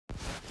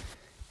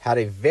Had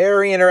a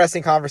very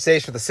interesting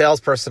conversation with a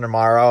salesperson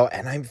tomorrow,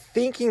 and I'm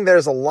thinking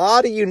there's a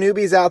lot of you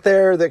newbies out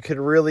there that could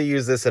really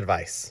use this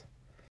advice.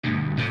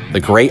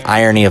 The great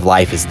irony of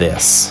life is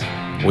this.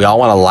 We all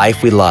want a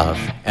life we love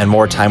and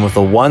more time with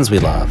the ones we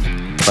love,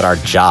 but our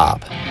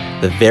job,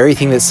 the very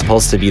thing that's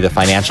supposed to be the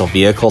financial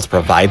vehicle to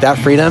provide that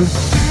freedom,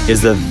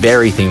 is the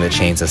very thing that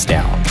chains us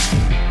down.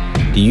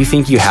 Do you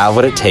think you have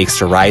what it takes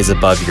to rise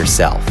above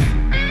yourself?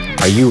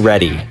 Are you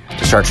ready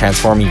to start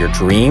transforming your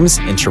dreams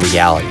into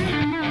reality?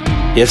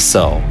 If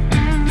so,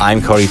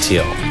 I'm Cody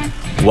Teal.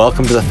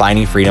 Welcome to the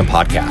Finding Freedom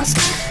Podcast,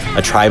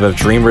 a tribe of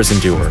dreamers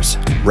and doers,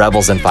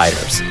 rebels and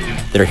fighters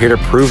that are here to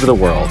prove to the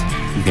world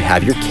you can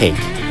have your cake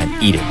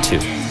and eat it too.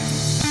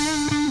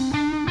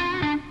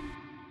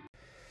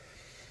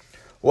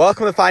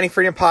 Welcome to the Finding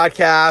Freedom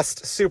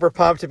Podcast. Super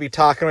pumped to be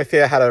talking with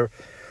you. I had a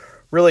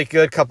really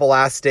good couple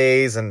last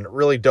days and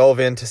really dove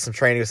into some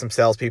training with some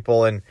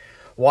salespeople and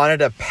wanted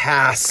to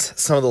pass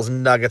some of those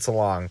nuggets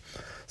along.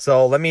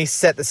 So let me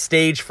set the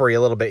stage for you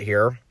a little bit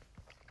here.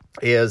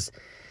 I was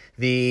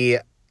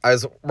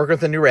working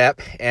with a new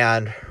rep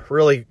and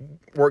really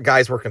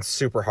guy's working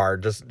super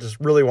hard, just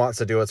really wants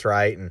to do what's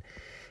right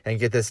and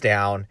get this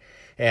down,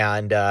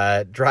 and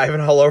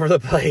driving all over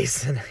the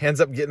place, and ends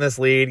up getting this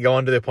lead,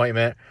 going to the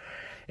appointment.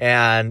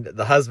 And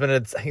the husband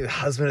had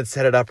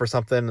set it up or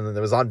something, and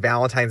it was on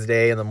Valentine's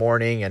Day in the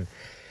morning, and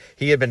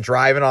he had been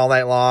driving all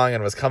night long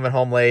and was coming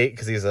home late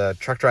because he's a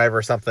truck driver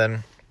or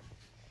something.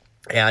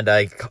 And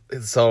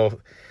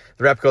so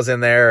the rep goes in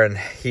there and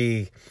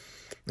he,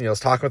 was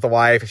talking with the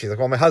wife, and she's like,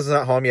 well, my husband's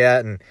not home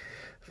yet. And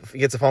he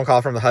gets a phone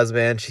call from the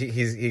husband.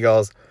 He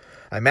goes,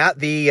 I'm at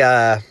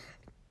the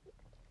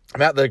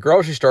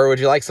grocery store. Would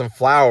you like some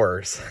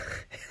flowers?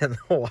 And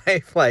the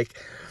wife, I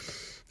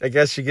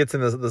guess she gets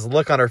in this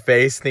look on her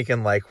face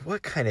thinking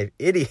what kind of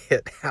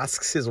idiot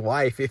asks his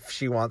wife if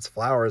she wants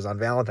flowers on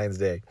Valentine's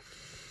Day?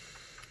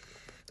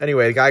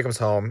 Anyway, the guy comes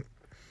home.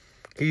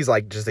 He's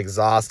just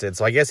exhausted.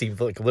 So I guess he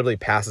literally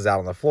passes out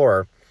on the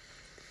floor,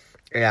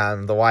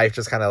 and the wife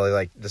just kind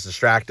of just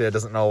distracted,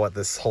 doesn't know what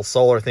this whole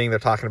solar thing they're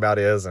talking about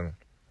is. And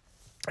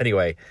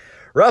anyway,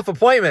 rough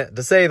appointment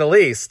to say the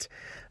least.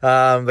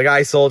 The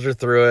guy soldiered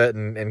through it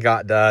and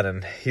got done,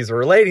 and he's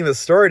relating this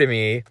story to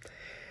me.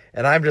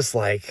 And I'm just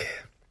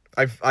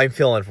I'm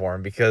feeling for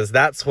him, because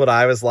that's what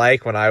I was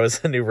like when I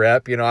was a new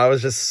rep. I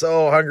was just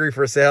so hungry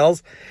for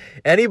sales.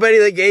 Anybody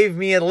that gave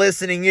me a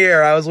listening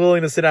ear, I was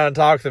willing to sit down and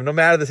talk to them, no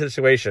matter the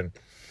situation.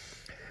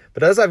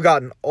 But as I've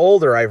gotten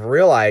older, I've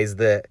realized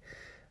that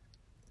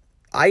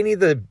I need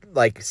to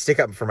stick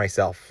up for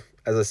myself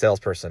as a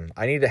salesperson.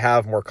 I need to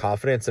have more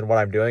confidence in what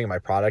I'm doing in my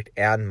product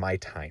and my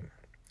time.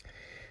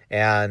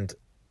 And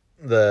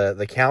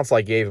the counsel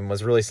I gave him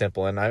was really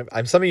simple. And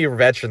I'm some of you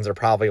veterans are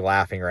probably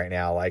laughing right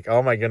now,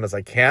 oh my goodness,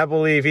 I can't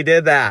believe he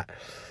did that.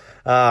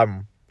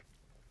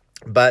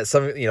 But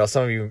some of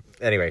you,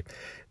 anyway,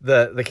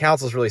 the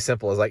counsel is really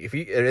simple. Is if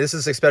you, and this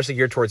is especially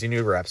geared towards you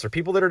new reps or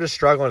people that are just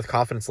struggling with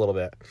confidence a little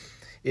bit,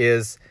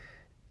 is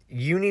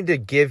you need to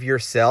give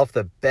yourself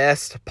the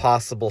best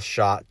possible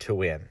shot to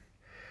win,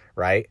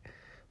 right?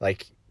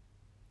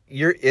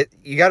 You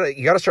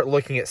gotta start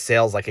looking at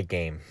sales like a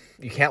game.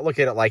 You can't look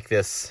at it like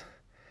this.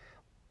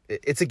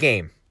 It's a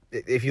game.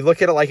 If you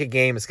look at it like a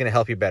game, it's going to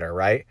help you better,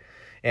 right?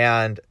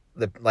 And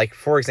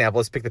for example,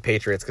 let's pick the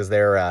Patriots, because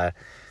they're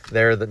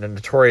the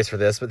notorious for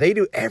this, but they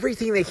do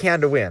everything they can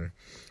to win,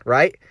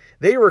 right?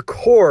 They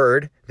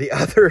record the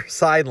other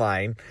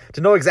sideline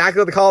to know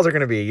exactly what the calls are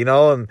going to be,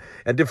 and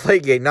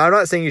deflate gate. Now, I'm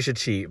not saying you should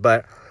cheat,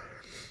 but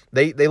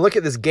they look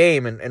at this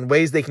game and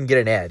ways they can get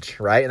an edge,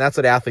 right? And that's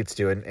what athletes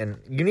do. And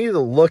you need to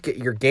look at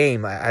your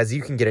game as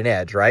you can get an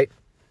edge, right?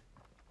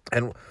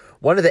 And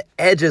one of the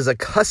edges a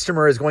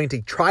customer is going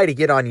to try to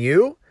get on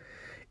you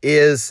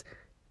is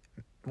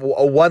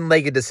a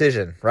one-legged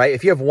decision, right?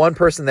 If you have one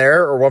person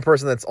there, or one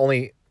person that's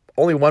only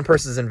one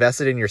person is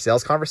invested in your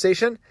sales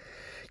conversation,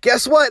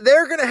 guess what?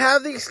 They're going to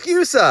have the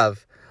excuse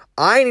of,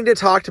 I need to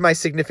talk to my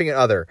significant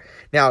other.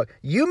 Now,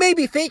 you may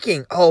be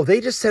thinking, oh,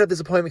 they just set up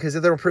this appointment because the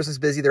other person's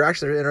busy. They're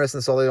actually interested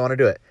in, so they want to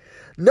do it.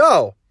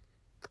 No.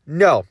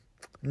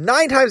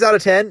 9 times out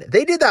of 10,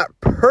 they did that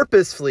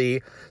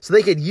purposefully so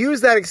they could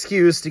use that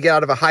excuse to get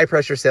out of a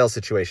high-pressure sales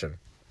situation.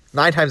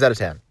 9 times out of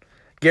 10.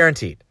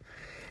 Guaranteed.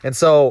 And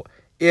so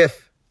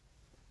if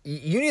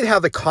you need to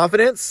have the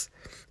confidence,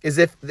 is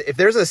if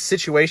there's a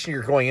situation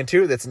you're going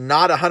into that's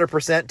not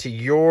 100% to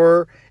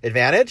your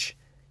advantage,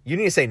 you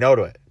need to say no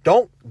to it.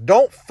 Don't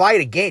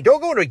fight a game. Don't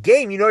go into a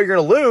game you're going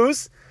to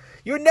lose.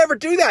 You would never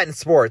do that in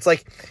sports.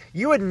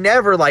 You would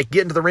never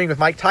get into the ring with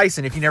Mike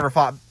Tyson if you never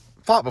fought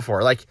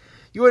before.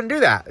 You wouldn't do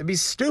that. It'd be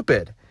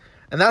stupid.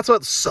 And that's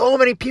what so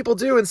many people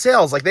do in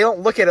sales. They don't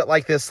look at it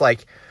like this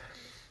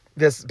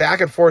this back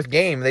and forth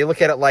game. They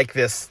look at it like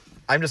this,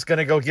 I'm just going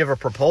to go give a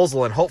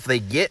proposal and hope they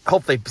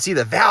see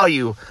the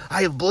value.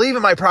 I believe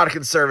in my product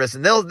and service,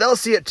 and they'll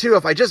see it too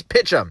if I just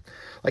pitch them.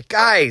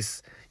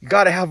 Guys, you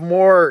got to have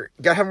more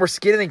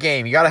skin in the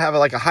game. You got to have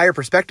a higher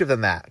perspective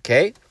than that.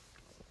 Okay.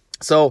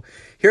 So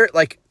here,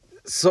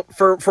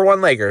 for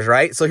one-leggers,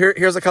 right? So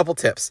here's a couple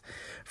tips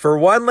for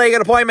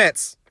one-legged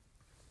appointments.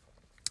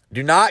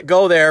 Do not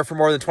go there for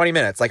more than 20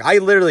 minutes. Like, I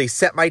literally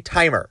set my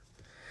timer.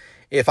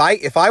 If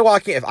I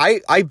walk in,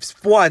 I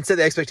set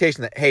the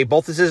expectation that, hey,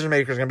 both decision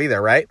makers are going to be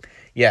there, right?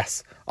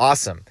 Yes.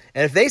 Awesome.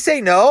 And if they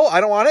say no, I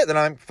don't want it, then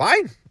I'm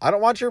fine. I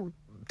don't want your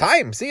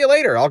time. See you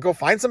later. I'll go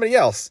find somebody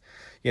else.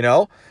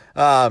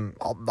 I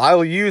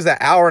will use that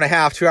hour and a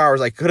half, 2 hours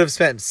I could have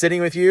spent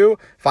sitting with you,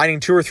 finding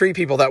 2 or 3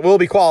 people that will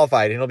be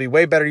qualified, and it'll be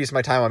way better use of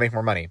my time. I'll make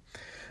more money.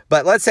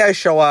 But let's say I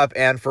show up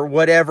and for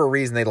whatever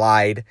reason they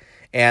lied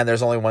and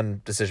there's only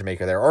one decision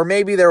maker there, or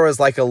maybe there was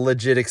like a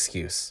legit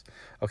excuse.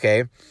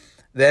 Okay.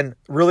 Then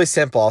really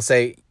simple. I'll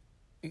say,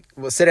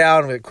 we'll sit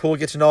down, we'll cool,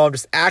 get to know them,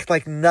 just act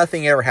like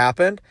nothing ever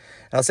happened.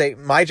 And I'll say,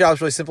 my job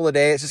is really simple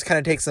today. It's just kind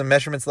of take some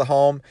measurements of the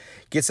home,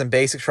 get some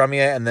basics from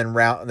you, and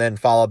then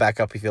follow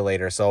back up with you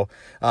later. So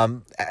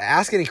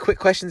ask any quick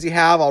questions you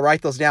have. I'll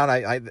write those down.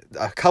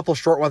 A couple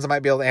short ones I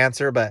might be able to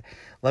answer, but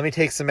let me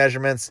take some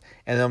measurements,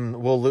 and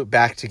then we'll loop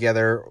back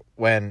together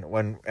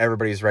when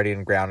everybody's ready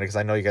and grounded, because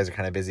I know you guys are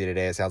kind of busy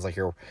today. It sounds like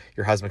your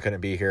husband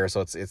couldn't be here,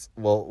 so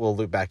we'll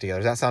loop back together.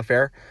 Does that sound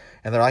fair?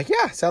 And they're like,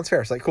 yeah, sounds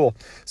fair. It's like, cool.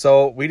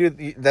 So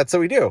that's what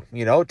we do.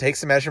 Take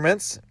some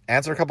measurements,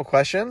 answer a couple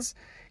questions,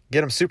 get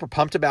them super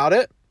pumped about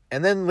it,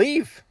 and then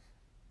leave.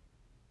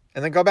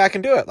 And then go back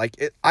and do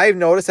it. I've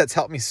noticed that's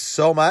helped me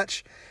so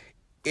much,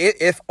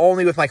 if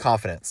only with my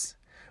confidence,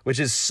 which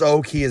is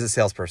so key as a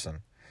salesperson,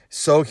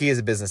 so key as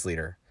a business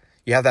leader.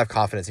 You have to have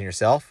confidence in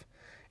yourself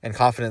and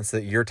confidence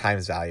that your time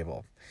is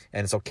valuable.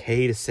 And it's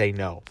okay to say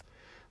no.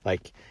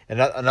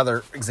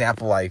 Another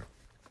example I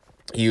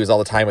use all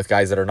the time with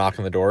guys that are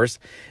knocking the doors.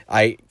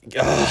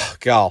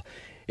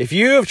 If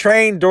you have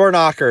trained door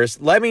knockers,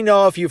 let me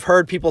know if you've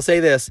heard people say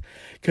this.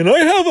 Can I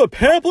have a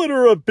pamphlet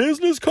or a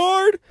business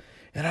card?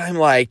 And I'm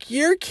like,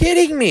 you're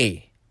kidding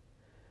me.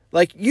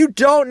 You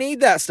don't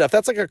need that stuff.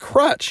 That's like a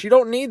crutch. You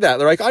don't need that.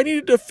 They're like, I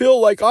need to feel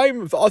like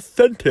I'm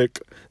authentic.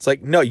 It's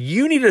like, no,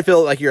 you need to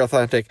feel like you're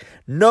authentic.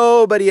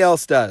 Nobody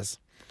else does.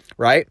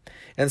 Right?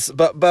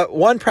 But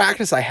one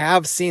practice I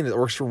have seen that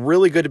works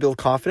really good to build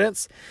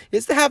confidence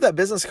is to have that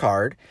business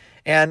card,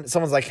 and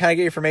someone's like, can I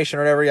get information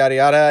or whatever, yada,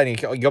 yada. And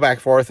you go back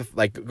and forth,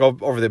 go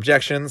over the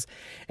objections.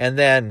 And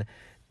then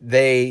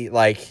they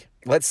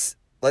let's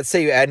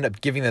say you end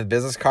up giving them the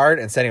business card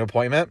and setting an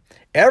appointment.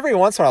 Every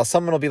once in a while,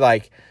 someone will be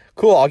like,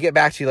 cool, I'll get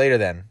back to you later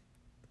then.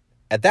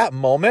 At that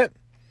moment,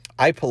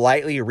 I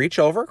politely reach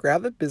over,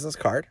 grab the business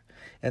card,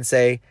 and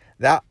say,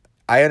 that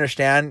I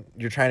understand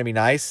you're trying to be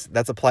nice.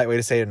 That's a polite way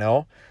to say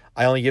no.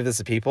 I only give this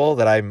to people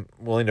that I'm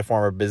willing to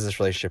form a business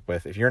relationship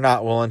with. If you're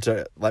not willing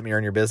to let me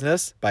earn your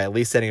business by at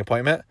least setting an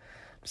appointment,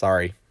 I'm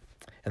sorry.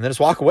 And then just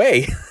walk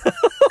away.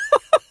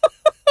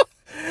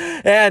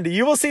 And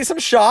you will see some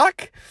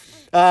shock.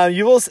 But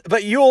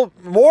you will,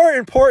 more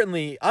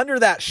importantly, under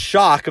that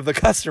shock of the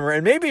customer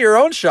and maybe your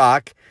own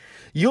shock,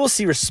 you will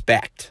see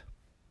respect.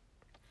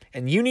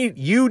 And you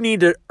need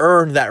to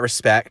earn that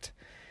respect,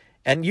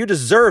 and you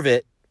deserve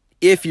it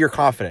if you're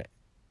confident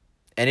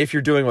and if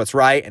you're doing what's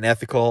right and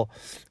ethical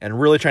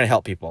and really trying to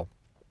help people.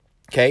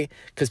 Okay?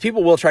 Because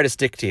people will try to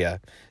stick it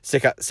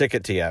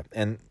to you,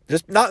 and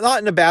just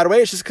not in a bad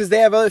way. It's just because they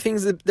have other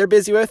things that they're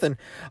busy with, and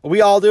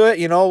we all do it.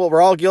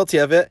 We're all guilty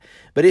of it.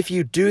 But if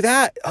you do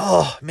that,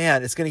 oh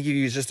man, it's going to give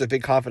you just a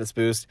big confidence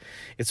boost.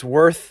 It's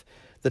worth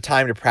the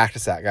time to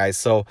practice that, guys.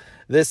 So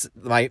to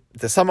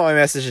sum up my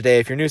message today,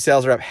 if you're a new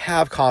sales rep,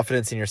 have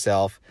confidence in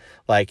yourself.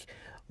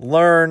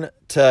 Learn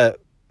to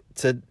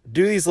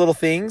do these little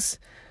things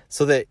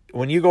so that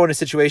when you go in a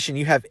situation,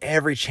 you have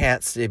every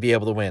chance to be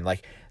able to win.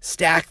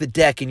 Stack the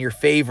deck in your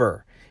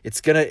favor.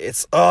 It's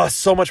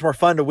so much more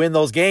fun to win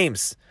those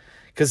games,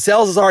 because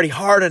sales is already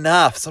hard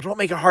enough. So don't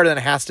make it harder than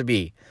it has to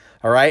be.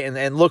 All right.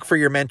 And look for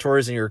your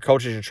mentors and your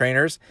coaches, your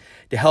trainers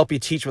to help you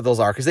teach what those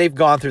are, because they've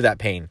gone through that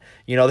pain.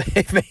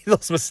 They've made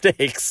those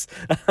mistakes.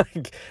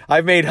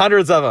 I've made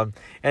hundreds of them,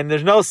 and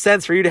there's no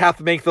sense for you to have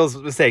to make those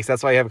mistakes.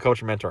 That's why you have a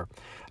coach or mentor.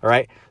 All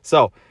right.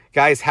 So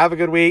guys, have a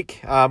good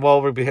week.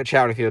 We'll be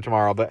chatting with you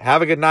tomorrow, but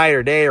have a good night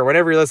or day or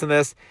whenever you listen to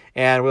this,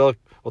 and we'll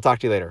talk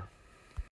to you later.